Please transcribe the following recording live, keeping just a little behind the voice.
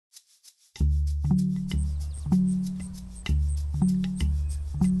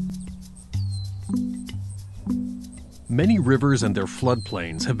Many rivers and their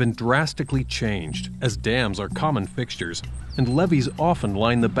floodplains have been drastically changed, as dams are common fixtures and levees often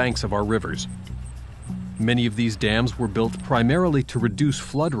line the banks of our rivers. Many of these dams were built primarily to reduce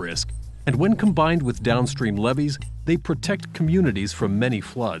flood risk, and when combined with downstream levees, they protect communities from many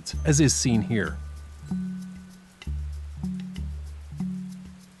floods, as is seen here.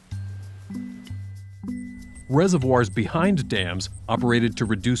 Reservoirs behind dams, operated to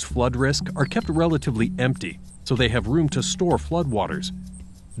reduce flood risk, are kept relatively empty, so they have room to store floodwaters.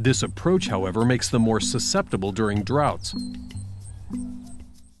 This approach, however, makes them more susceptible during droughts.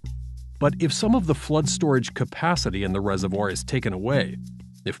 But if some of the flood storage capacity in the reservoir is taken away,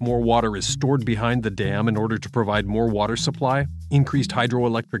 if more water is stored behind the dam in order to provide more water supply, increased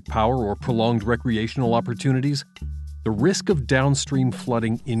hydroelectric power, or prolonged recreational opportunities, the risk of downstream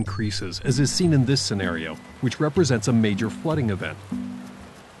flooding increases, as is seen in this scenario, which represents a major flooding event.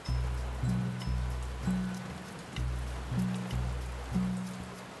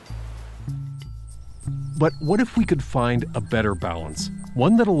 But what if we could find a better balance,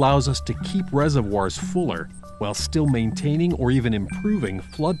 one that allows us to keep reservoirs fuller while still maintaining or even improving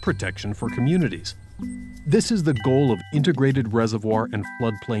flood protection for communities? This is the goal of integrated reservoir and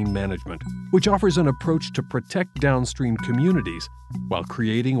floodplain management, which offers an approach to protect downstream communities while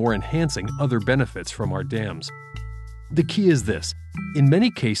creating or enhancing other benefits from our dams. The key is this: in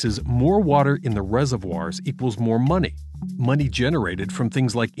many cases, more water in the reservoirs equals more money generated from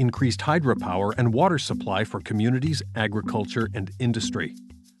things like increased hydropower and water supply for communities, agriculture, and industry.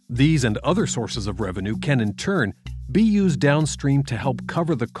 These and other sources of revenue can, in turn, be used downstream to help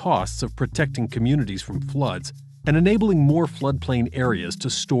cover the costs of protecting communities from floods and enabling more floodplain areas to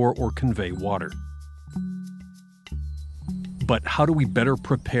store or convey water. But how do we better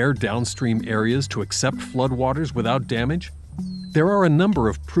prepare downstream areas to accept floodwaters without damage? There are a number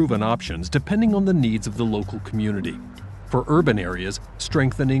of proven options depending on the needs of the local community. For urban areas,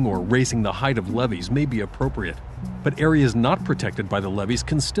 strengthening or raising the height of levees may be appropriate, but areas not protected by the levees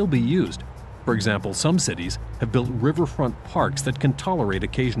can still be used. For example, some cities have built riverfront parks that can tolerate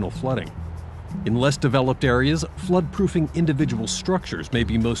occasional flooding. In less developed areas, flood-proofing individual structures may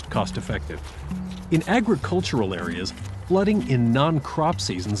be most cost-effective. In agricultural areas, flooding in non-crop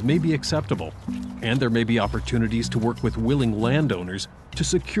seasons may be acceptable, and there may be opportunities to work with willing landowners to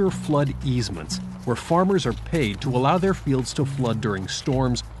secure flood easements, where farmers are paid to allow their fields to flood during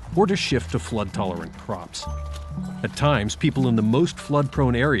storms or to shift to flood-tolerant crops. At times, people in the most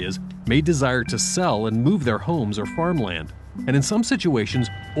flood-prone areas may desire to sell and move their homes or farmland, and in some situations,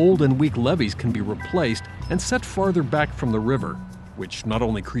 old and weak levees can be replaced and set farther back from the river, which not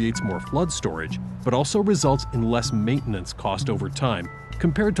only creates more flood storage, but also results in less maintenance cost over time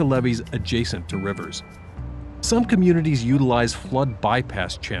compared to levees adjacent to rivers. Some communities utilize flood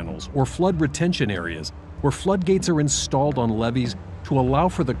bypass channels or flood retention areas where floodgates are installed on levees to allow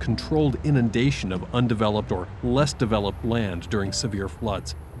for the controlled inundation of undeveloped or less developed land during severe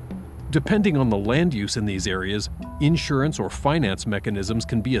floods. Depending on the land use in these areas, insurance or finance mechanisms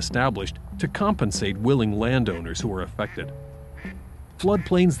can be established to compensate willing landowners who are affected.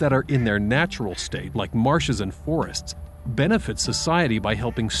 Floodplains that are in their natural state, like marshes and forests, benefit society by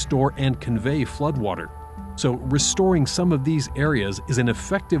helping store and convey floodwater. So restoring some of these areas is an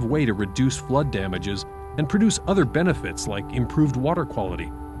effective way to reduce flood damages and produce other benefits like improved water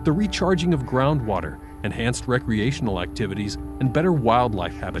quality, the recharging of groundwater, enhanced recreational activities, and better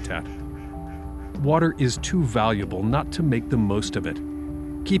wildlife habitat. Water is too valuable not to make the most of it.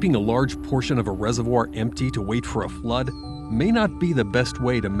 Keeping a large portion of a reservoir empty to wait for a flood may not be the best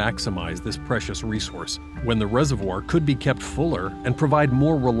way to maximize this precious resource, when the reservoir could be kept fuller and provide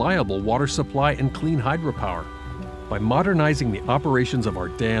more reliable water supply and clean hydropower. By modernizing the operations of our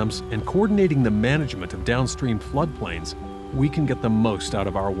dams and coordinating the management of downstream floodplains, we can get the most out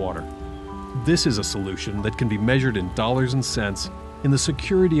of our water. This is a solution that can be measured in dollars and cents, in the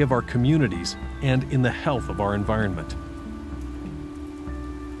security of our communities, and in the health of our environment.